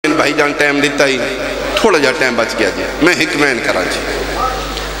بھائی جان ٹائم دیتا ہی تھوڑا جا ٹائم بچ گیا جی میں حکمین کرا جی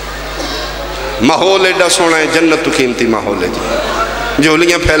ماحول ایڈا سونا ہے جنت تو قیمتی ماحول ہے جی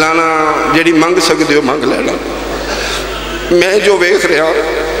جھولیاں پھیلانا جیڑی منگ سکتے ہو منگ لینا میں جو ویکھ رہا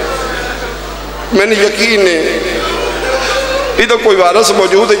میں نے یقین ہے یہ تو کوئی وارث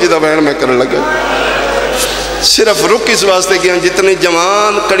موجود ہے جدہ بیان میں کرنے لگا صرف رک اس واسطے کیا جتنے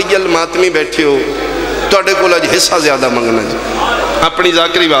جوان کڑیل ماتمی بیٹھے ہو تو اڈے کو لج حصہ زیادہ منگنا جی اپنی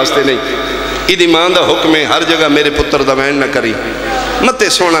ذاکری واسطے نہیں ایدی ماں دا حکم ہے ہر جگہ میرے پتر دا وین نہ کری متے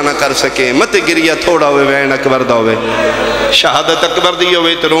سونا نہ کر سکے متے گریا تھوڑا ہوئے وین اکبر دا ہوئے شہادت اکبر دی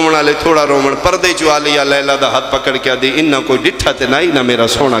ہوئے تو رومنا لے تھوڑا رومن پردے چوالی یا لیلہ دا ہاتھ پکڑ کیا دی انہا کوئی ڈٹھا تے نہیں نہ میرا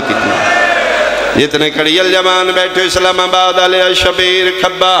سونا کتنا جتنے کڑیل جوان بیٹھے اسلام آباد علیہ شبیر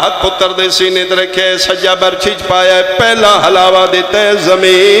کھبا ہاتھ پتر دے سینے رکھے سجا برچیج پایا پہلا حلاوہ دیتے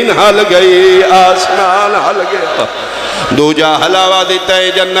زمین ہل گئی آسمان ہل گیا دوجا حلاوہ دیتا ہے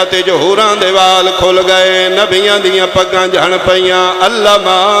جنت جو حوران دیوال کھل گئے نبیاں دیاں پگاں جھن پئیاں اللہ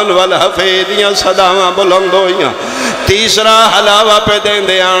مان والحفیدیاں صداواں بلند ہوئیاں تیسرا حلاوہ پہ دین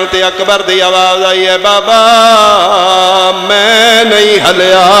دے آنتے اکبر دی آواز آئی ہے بابا میں نہیں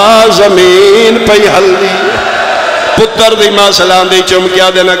ہلیا زمین پہ ہل دی پتر دی ماں سلام دی چمکیا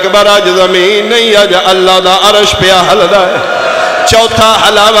دین اکبر آج زمین نہیں آج اللہ دا عرش پہ ہل دا ہے چوتھا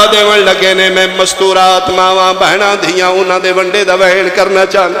حلاوہ دے ون لگے نے میں مستورات ماواں بہنا دھیاں انہاں دے ونڈے دا وہین کرنا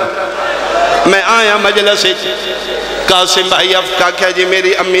چاہنا میں آیا مجلس قاسم بھائی افقا کیا جی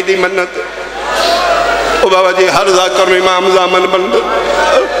میری امی دی منت او بابا جی ہر ذاکر امام زامن بند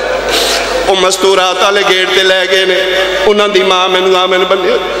او مستورات آلے گیٹ تے لے گئے نے انہاں دی ماں میں زامن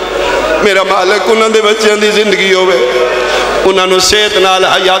بندے میرا مالک انہاں دے بچیاں دی زندگی ہوئے انہاں نو صحت نال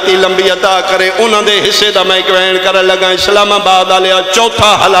حیاتی لمبی عطا کرے انہاں دے حصے دا میں کوین کر لگا اسلام آباد آلیا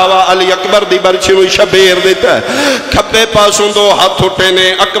چوتھا حلاوہ علی اکبر دی برچی نو شبیر دیتا ہے کھپے پاسوں دو ہاتھ اٹھے نے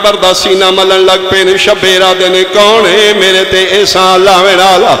اکبر دا سینہ ملن لگ پے نے شبیرہ دینے کون ہے میرے تے احسان اللہ میں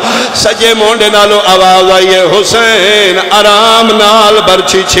نالا سجے مونڈے نالو آواز آئی ہے حسین آرام نال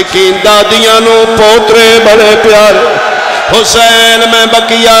برچی چھکین دادیاں نو پوترے بڑے پیارے حسین میں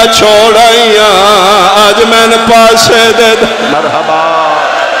بکیا چھوڑائیاں آج میں نے پاسے دے دا مرحبا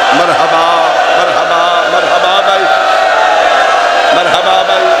مرحبا مرحبا مرحبا بھائی مرحبا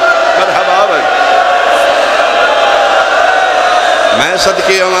بھائی مرحبا بھائی میں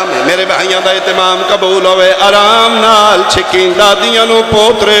صدقے امام میرے بھائیاں دا اہتمام قبول ہوئے آرام نال چھکین دادیاں نو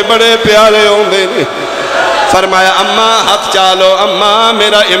پوترے بڑے پیارے ہوں دے فرمایا اماں ہاتھ چالو اماں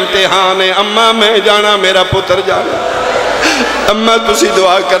میرا امتحان ہے اماں میں جانا میرا پتر جانا اماں تسی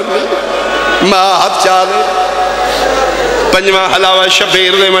دعا کرنی ماں ہاتھ چالے پنجواں حلاوہ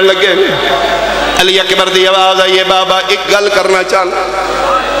شبیر دے من لگے علی اکبر دی آواز آئیے بابا ایک گل کرنا چاہنا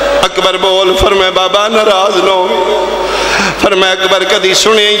اکبر بول فرمائے بابا ناراض نہ ہو فرمائے اکبر کدی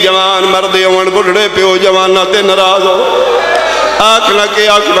سنے جوان مردے ہون بڑھڑے پیو جوانہ تے ناراض ہو آکھنا کے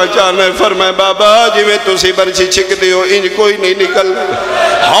آکھنا چاہنا ہے فرمائے بابا جی میں تسی برچی چھک دیو انج کوئی نہیں نکل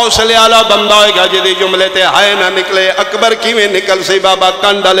حوصلے آلہ بندہ ہوئے گا جدی جملے تے ہائے نہ نکلے اکبر کی میں نکل سی بابا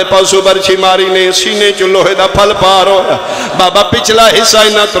کانڈالے پاسو برچی ماری نے سینے چو لوہے دا پھل پار ہو بابا پچھلا حصہ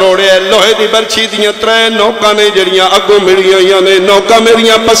نہ تروڑے ہے لوہے دی برچی دیاں ترے نوکا نے جڑیاں اگو مڑیاں نے نوکا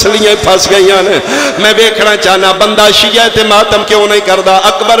میریاں پسلیاں پھاس گئیاں نے میں بیکھنا چاہنا بندہ شیعت ماتم کیوں نہیں کردہ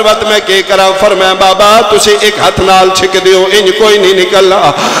اکبر وقت میں کے کرا فرمائے بابا تسی ایک ہاتھ نال چھک دیو انج کوئی نہیں نکلنا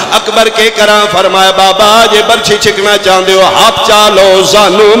اکبر کے کرا فرمایا بابا جے برچی چھکنا چاہندے ہو ہاتھ چالو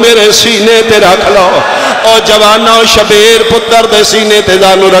زانو میرے سینے تے رکھ لو او جوانو شبیر پتر دے سینے تے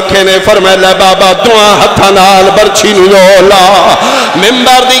زانو رکھے نے فرمایا لے بابا دعا ہتھا نال برچی نو زولا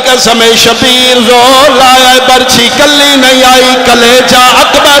ممبر دی قسم شبیر زولا آیا برچی کلی نہیں آئی کلیجہ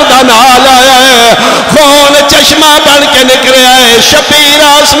اکبر دا نال آیا ہے خون چشمہ بن کے نکرے آئے شبیر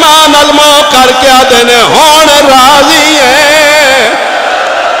آسمان علموں کر کے آدھنے ہون راضی ہے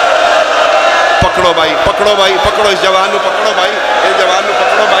پکڑو بھائی پکڑو اس جوان نو پکڑو بھائی اس جوان نو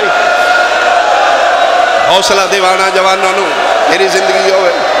پکڑو بھائی حوصلہ دیوانا جوانوں نو میری زندگی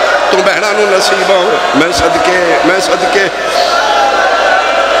ہوئے تم بہنا نو نصیب ہو میں صدقے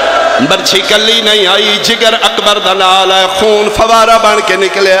برچی کلی نہیں آئی جگر اکبر دا نال ہے خون فوارہ بن کے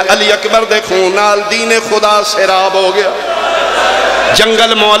نکلے علی اکبر دے خون نال دین خدا سیراب ہو گیا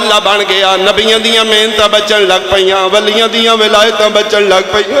جنگل معلہ بن گیا نبیاں دیاں محنتاں بچن لگ پئیاں ولیاں دیاں ولایتاں بچن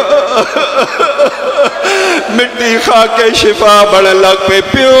لگ پئیاں مٹی کھا کے شفا بڑھن لگ پئے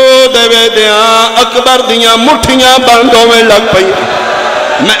پیو دے دیاں اکبر دیاں مٹھیاں بندوں میں لگ پئیاں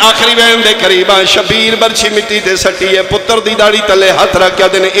میں آخری بہن دے قریباں شبیر برچی مٹی دے سٹی ہے پتر دی داڑی تلے ہاتھ رکھ کیا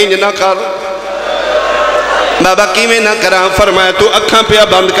دینے انج نہ کر بابا کیویں نہ کراں؟ فرمایا تو اکھاں پیا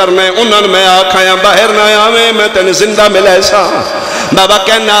بند کرنا ہے، انہوں نے میں آکھایا باہر نہ آویں، میں تین زندہ ملے سا۔ بابا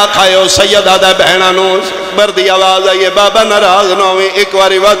کہنا آکھائیو سید آدھا بہنہ نو اکبر دی آواز آئیے، بابا ناراض نہ ہوئی، ایک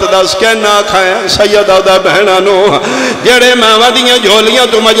واری وقت دس کہنا آکھایا سید آدھا بہنہ نو جڑے ماں دیاں جھولیاں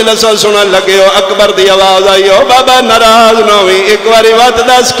تو مجلسہ سنن لگے ہو، اکبر دی آواز آئیے، بابا ناراض نہ ہوئی، ایک واری وقت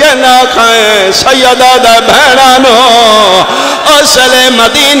دس کہنا آکھایا سید آدھا بہنہ نو اصل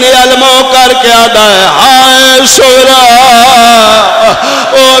مدینے علموں کر کے آدھا ہے ہائے سورا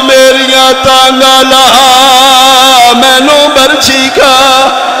او میریاں تانگا لہا مینو برچی کا۔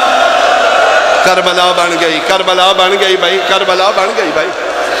 کربلا بن گئی، کربلا بن گئی بھائی، کربلا بن گئی بھائی۔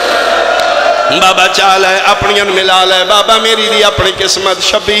 بابا چال ہے اپنیاں ملا لے، بابا میری دی اپنی قسمت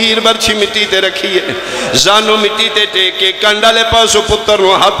شبیر برچی مٹی تے رکھی ہے، زانو مٹی تے ٹیکے کنڈا لے پاسو پتر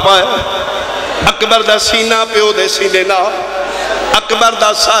نو ہاتھ پایا، اکبر دا سینہ پیو دے سینے نا، اکبر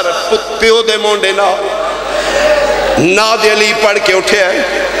دا سر پیو دے مونڈے نا، ناد علی پڑھ کے اٹھے آئے،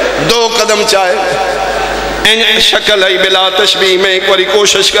 دو قدم چاہے این شکل ہے بلا تشبیح میں ایک واری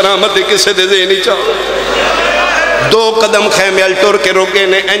کوشش کرا مت کسے دے ذہنی چاہ، دو قدم خیمیل ٹور کے روکے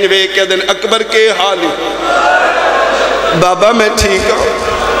نے انجوے کے دن اکبر کے حالی، بابا میں ٹھیک ہوں،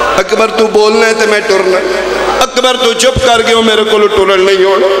 اکبر تو بولنا ہے تو میں ٹورنا ہے، اکبر تو چپ کر گئے ہو میرے کو ٹورن نہیں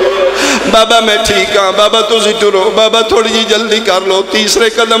ہونا، بابا میں ٹھیک ہاں، بابا تو زی ٹورو، بابا تھوڑی جی جلدی کر لو، تیسرے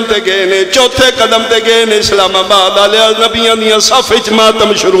قدم تے گئے نے، چوتھے قدم تے گئے نے، اسلام آباد آلیا نبیاں دیاں صف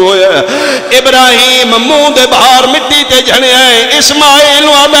ماتم شروع ہویا ہے، ابراہیم منہ دے باہر مٹی تے جھنے ہیں، اسماعیل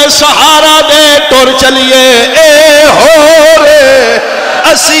وعدہ سہارا دے ٹور چلیے، اے ہو رے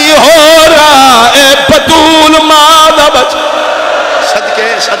اسی ہو رہا اے بطول مادہ بچ، صدقے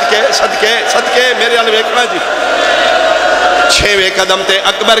صدقے صدقے صدقے میرے علیہ ویکنا جی۔ چھویں قدم تے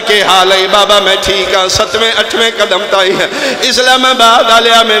اکبر کے حال ہے، بابا میں ٹھیک ہاں، ستویں اٹھویں قدم تائی ہے، اسلام آباد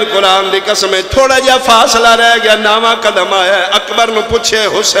آلیا میں قرآن دی قسم تھوڑا جا فاصلہ رہ گیا، ناواں قدم آیا ہے، اکبر نو پوچھے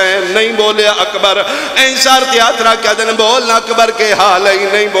حسین نہیں بولیا اکبر، این سار تیاترہ کیا دن بولنا اکبر کے حال ہے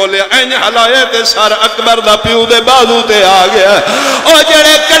نہیں بولیا، این حلائے تے سار اکبر دا پیو دے بازو تے آ گیا، او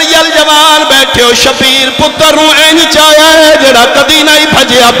جڑے کڑیل جوان بیٹھے ہو شبیر پتر نو این چایا ہے، جڑا کدی نہیں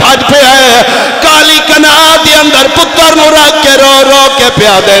بھجیا بھج پہ ہے، کالی کنا دی اندر پتر نو رکھ کے رو رو کے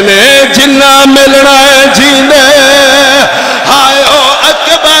پیادے نے جنہ ملنا ہے جینے، ہائے او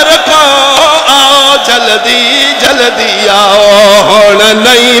اکبر کو آؤ جلدی جلدی آؤ ہون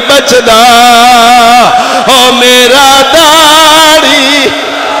نہیں بچدا او میرا داڑی،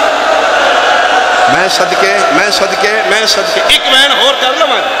 میں صدقے میں صدقے میں صدقے ایک وین اور کر لوں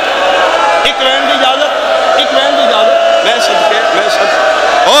میں، ایک وین دی اجازت، ایک وین دی اجازت، میں صدقے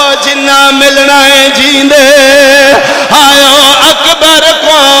او جنہ ملنا ہے جیندے، آؤ اکبر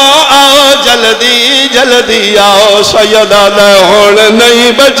کو آؤ جلدی جلدی آؤ سیدہ دے ہون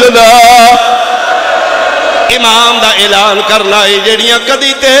نہیں بچدا، امام دا اعلان کرنا ہے جڑیاں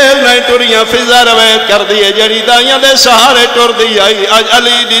کدی تیل نہیں ٹوریاں فضا روایت کر دیئے جڑی دائیاں دے سہارے ٹور دی آئی، آج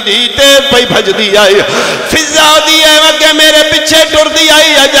علی دی دی تیل پئی بھج دی آئی، فضا دی ہے وگے میرے پچھے ٹور دی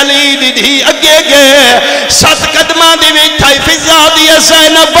آئی، آج علی دی دی اگے گئے، ست قدمہ دی ویٹھائی فضا دی ہے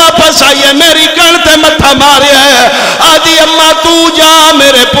زینب واپس آئی ہے، میری کڑتے متھا مارے ہے، آدھی اممہ تو جا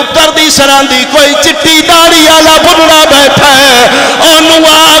میرے پتر دی سران دی کوئی چٹی داڑی آلا بڑھڑا بیٹھا ہے، اونو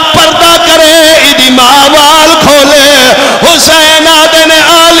آگ پردہ کرے ایدی ماوال کھولے، حسین آدن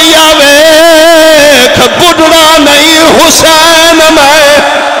آلیا ویکھ بڑھڑا نہیں حسین میں،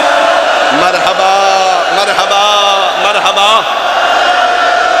 مرحبا مرحبا مرحبا،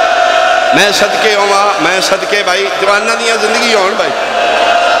 میں صدقے ہوا، میں صدقے بھائی جوانہ دیا زندگی ہون بھائی،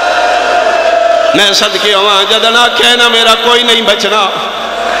 میں صدقے ہوا جدنا کہنا میرا کوئی نہیں بچنا،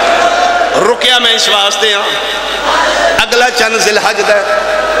 رکیا میں اس واسطے ہاں، اگلا چند ذی الحج دے،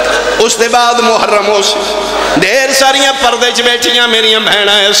 اس دے بعد محرم ہو سی، دیر ساریاں پردے چ بیٹھیاں میریاں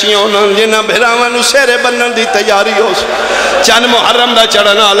بہناں ایسیوں جنہاں بھراواں نو سیرے بنن دی تیاری ہو سی، چند محرم دا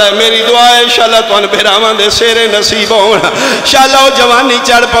چڑھن والا ہے، میری دعا ہے انشاءاللہ تواں بھراواں دے سیرے نصیب ہون، انشاءاللہ او جوانی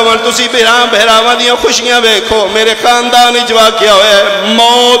چڑھ پون، تسی بھراواں دیاں خوشیاں ویکھو، میرے خاندان وچ واقعہ ہویا ہے،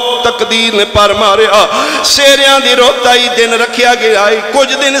 موت تقدیر نے پر ماریا، سیریاں دی روتائی دن رکھیا گیا،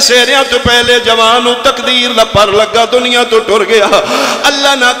 کچھ دن سیریاں تو پہلے جوان نو تقدیر دا پر لگا دنیا تو ٹر گیا،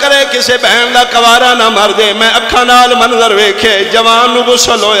 اللہ نہ کرے کسے بہن دا کوارا نہ مر دے، میں اکھاں نال منظر ویکھے، جوان نو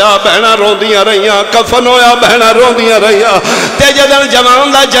غسل ہویا بہناں روندیاں رہیاں، کفن ہویا بہناں روندیاں رہیاں، تے جدن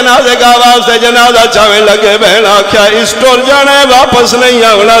جوان دا جنازے کا آواز تے جنازہ چاویں لگے بہناں کیا اس ٹر جانے واپس نہیں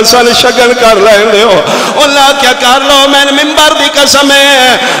آونا سن شگن کر لین دے ہو، اللہ کیا کر لو میں ممبر دی قسم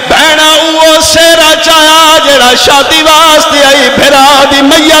ہے، بہناں اوہ سیرا چایا جڑا شادی واسطے آئی بھرا دی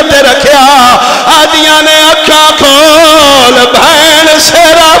میت رکھیا، آدیاں نے اکھاں کھول بہن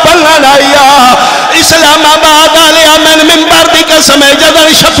سیرا بلن آیا، اسلام آباد قسم ہے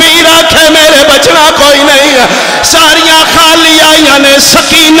جدن شبیر آکھے میرے بچنا کوئی نہیں ساریاں خالی آئیاں نے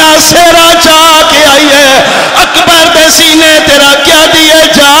سکینہ سیرا چاہ کے آئی ہے اکبر دے سینے تیرا کیا دیے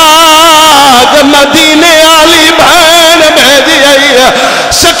جاگ مدینے آلی بہن بھیجی آئی ہے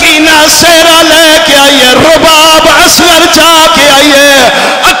سکینہ سیرا لے کے آئی ہے رباب اصغر چاہ کے آئی ہے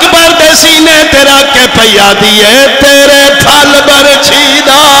اکبر دے سینے تیرا کے پیا دیے تیرے پھل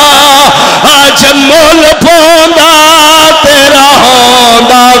برچیدہ آج مول پوندا تیرا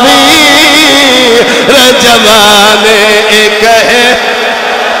ہوندا ویر جوانے ایک ہے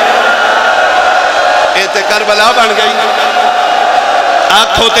اے تے کربلا بن گئی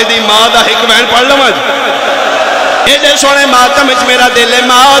آنکھوں تے دی ماں دا ایک بہن پڑھ لو مجھ ایڈے سونے ماتم اچ میرا دل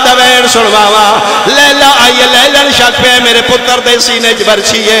ماں دا وین سنواوا لیلہ آئیے لیلہ شک پہ میرے پتر دے سینے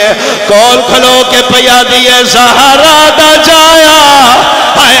جبرچی ہے کول کھلو کے پیا دیے زہرا دا جایا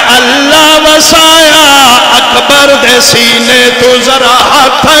اے اللہ وسایا اکبر دے سینے تو ذرا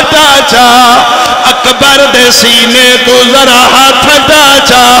ہاتھ ڈاچا اکبر دے سینے تو ذرا ہاتھ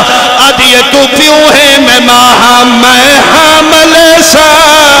ڈاچا آدھیے تو پیوں ہے میں ماہا میں حامل سا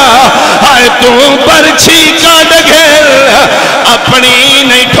آئے تو برچی کا ڈگھر اپنی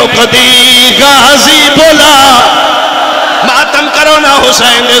نہیں ٹھوک دی غازی بولا ماتم کرو نا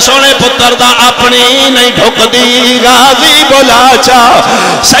حسین دے سونے پتر دا اپنی نہیں ٹھوک دی غازی بولا چاہ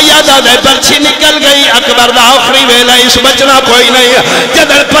سیدہ دے برچی نکل گئی اکبر دا آخری ویلہ اس بچنا کوئی نہیں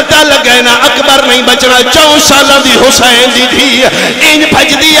جدر پتہ لگے نا اکبر نہیں بچنا 4 سالہ دی حسین دی تھی ان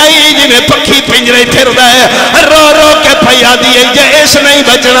بھج دی آئی جنہیں پکھی پنجرے پھر دے رو رو کے پھیا دی جے اس نہیں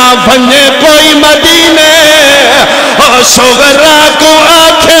بچنا بھنجے کوئی مدینے سغرہ کو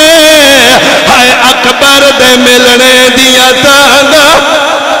آکھے ہائے اکبر دے ملنے دیا تاندہ